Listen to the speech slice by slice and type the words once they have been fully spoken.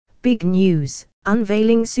Big news,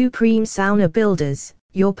 Unveiling Supreme Sauna Builders,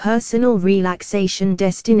 your personal relaxation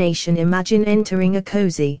destination. Imagine entering a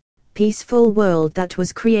cozy, peaceful world that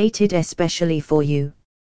was created especially for you.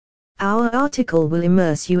 Our article will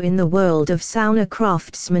immerse you in the world of sauna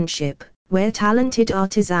craftsmanship, where talented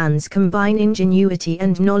artisans combine ingenuity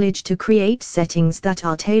and knowledge to create settings that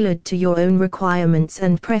are tailored to your own requirements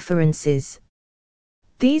and preferences.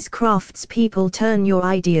 These craftspeople turn your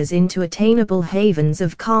ideas into attainable havens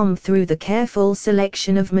of calm through the careful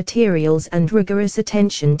selection of materials and rigorous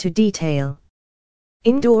attention to detail.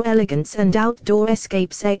 Indoor elegance and outdoor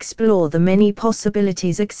escapes. Explore the many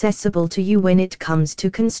possibilities accessible to you when it comes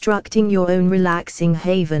to constructing your own relaxing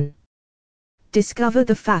haven. Discover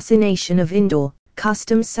the fascination of indoor,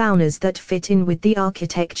 custom saunas that fit in with the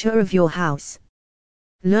architecture of your house.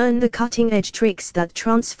 Learn the cutting-edge tricks that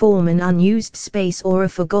transform an unused space or a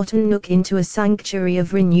forgotten nook into a sanctuary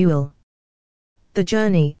of renewal. The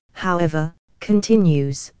journey, however,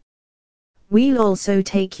 continues. We'll also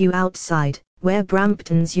take you outside, where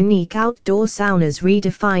Brampton's unique outdoor saunas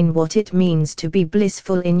redefine what it means to be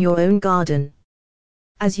blissful in your own garden.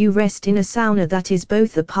 As you rest in a sauna that is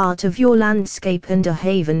both a part of your landscape and a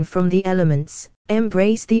haven from the elements,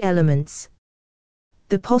 embrace the elements.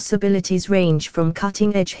 The possibilities range from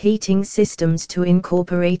cutting-edge heating systems to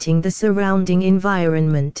incorporating the surrounding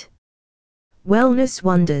environment. Wellness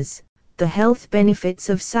wonders, the health benefits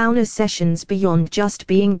of sauna sessions. Beyond just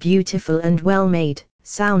being beautiful and well-made,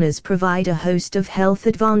 saunas provide a host of health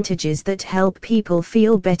advantages that help people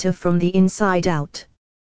feel better from the inside out.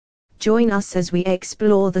 Join us as we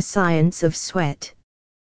explore the science of sweat.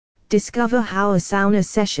 Discover how a sauna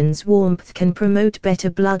session's warmth can promote better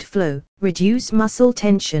blood flow, reduce muscle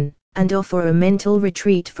tension, and offer a mental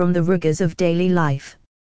retreat from the rigors of daily life.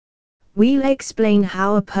 We'll explain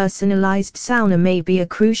how a personalized sauna may be a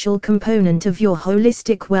crucial component of your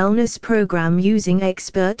holistic wellness program using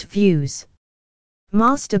expert views.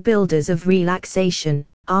 Master builders of relaxation,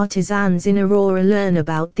 artisans in Aurora. Learn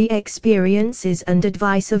about the experiences and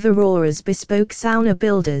advice of Aurora's bespoke sauna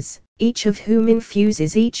builders, each of whom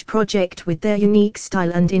infuses each project with their unique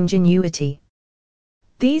style and ingenuity.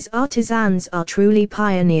 These artisans are truly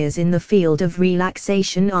pioneers in the field of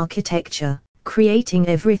relaxation architecture, creating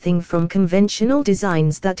everything from conventional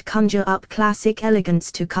designs that conjure up classic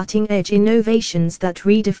elegance to cutting-edge innovations that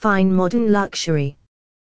redefine modern luxury.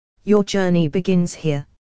 Your journey begins here.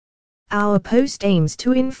 Our post aims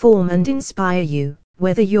to inform and inspire you,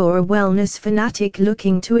 whether you're a wellness fanatic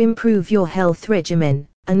looking to improve your health regimen,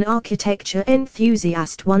 an architecture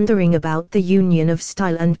enthusiast wondering about the union of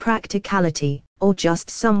style and practicality, or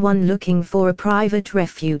just someone looking for a private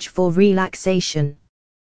refuge for relaxation.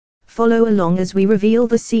 Follow along as we reveal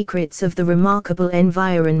the secrets of the remarkable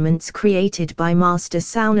environments created by master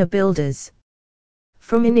sauna builders.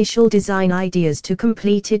 From initial design ideas to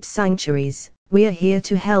completed sanctuaries, we're here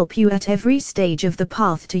to help you at every stage of the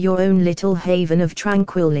path to your own little haven of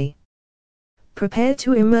tranquility. Prepare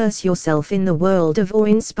to immerse yourself in the world of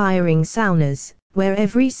awe-inspiring saunas, where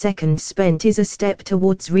every second spent is a step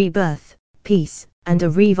towards rebirth, peace, and a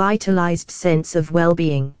revitalized sense of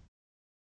well-being.